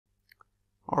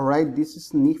Alright, this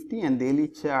is Nifty and daily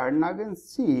chart. Now you can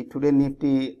see today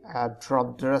Nifty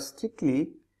dropped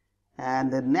drastically,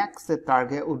 and the next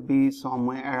target would be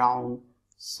somewhere around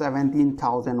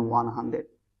 17,100,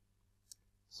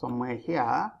 somewhere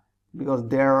here, because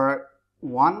there are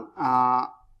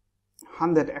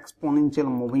 100 exponential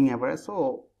moving average,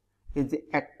 so it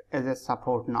acts as a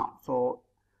support now. So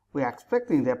we are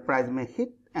expecting the price may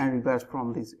hit and reverse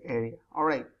from this area.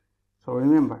 Alright, so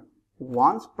remember,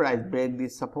 once price break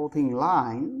this supporting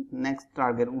line, next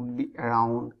target would be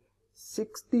around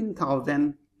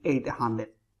 16,800.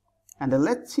 And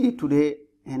let's see today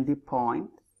entry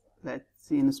point. Let's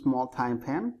see in a small time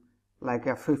frame, like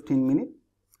a 15 minute.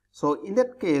 So in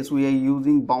that case, we are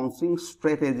using bouncing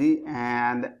strategy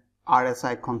and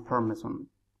RSI confirmation.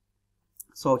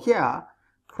 So here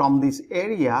from this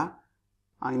area,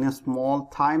 in a small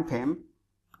time frame,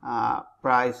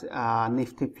 price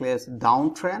Nifty plays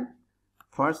downtrend.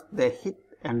 First they hit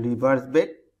and reverse back.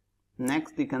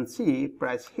 Next you can see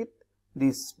price hit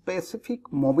this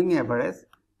specific moving average,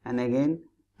 and again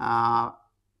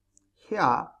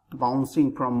here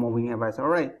bouncing from moving average.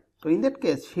 Alright, so in that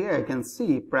case here you can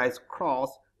see price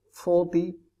cross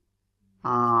 40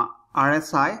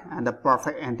 RSI and the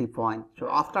perfect entry point. So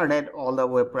after that all the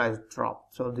way price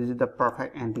dropped. So this is the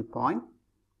perfect entry point.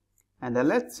 And then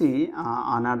let's see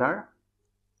another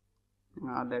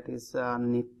that is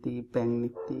Nifty, Bank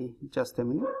Nifty. Just a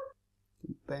minute.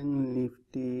 Bank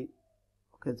Nifty.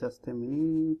 Okay, just a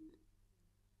minute.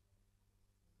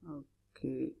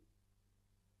 Okay.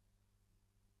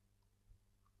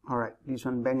 Alright, this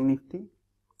one Bank Nifty.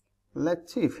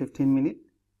 Let's see 15 minute.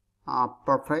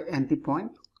 Perfect entry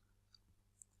point.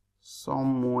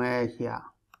 Somewhere here.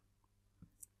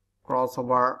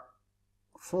 Crossover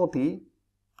 40.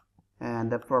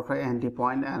 And the perfect entry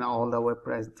point, and all the way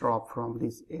price drop from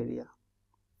this area.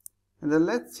 And then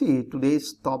let's see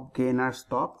today's top gainer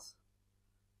stocks.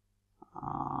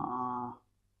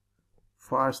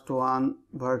 First one,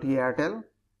 Bharti Airtel.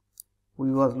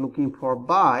 We was looking for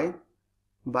buy,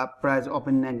 but price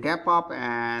opened a gap up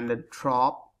and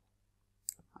drop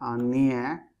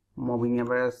near moving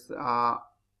average.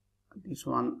 This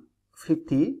one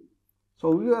 50.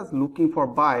 So we was looking for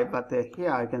buy, but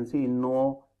here I can see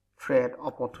no trade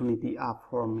opportunity are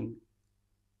forming.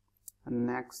 And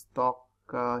next stock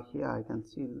here I can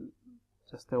see,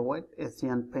 just a wait,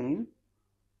 Asian Paint.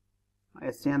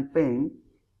 Asian Paint,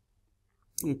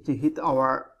 it hit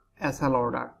our SL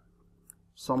order.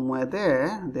 Somewhere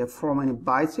there they form a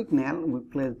buy signal, we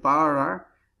place buy order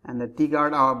and they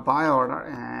triggered our buy order,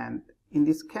 and in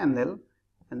this candle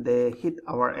and they hit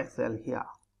our SL here.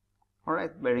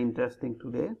 Alright, very interesting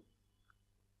today.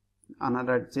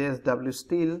 Another JSW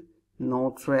Steel,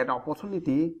 no trade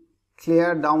opportunity,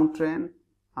 clear downtrend,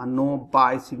 and no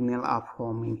buy signal are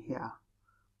forming here.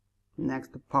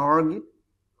 Next, Power Grid,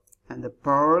 and the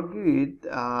Power Grid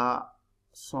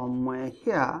somewhere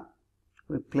here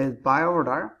we place buy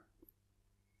order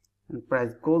and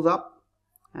price goes up,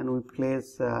 and we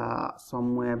place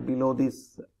somewhere below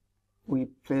this, we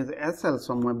place SL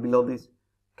somewhere below this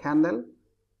candle,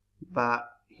 but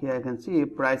here you can see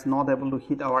price not able to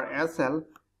hit our SL,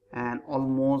 and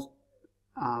almost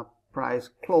price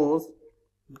close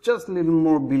just a little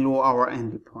more below our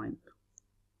entry point.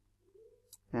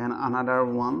 And another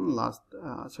one, last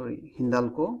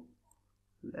Hindalco,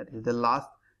 that is the last.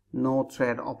 No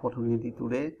trade opportunity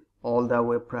today, all the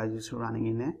way price is running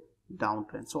in a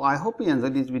downtrend. So I hope you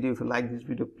enjoyed this video. If you like this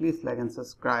video, please like and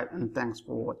subscribe, and thanks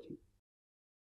for watching.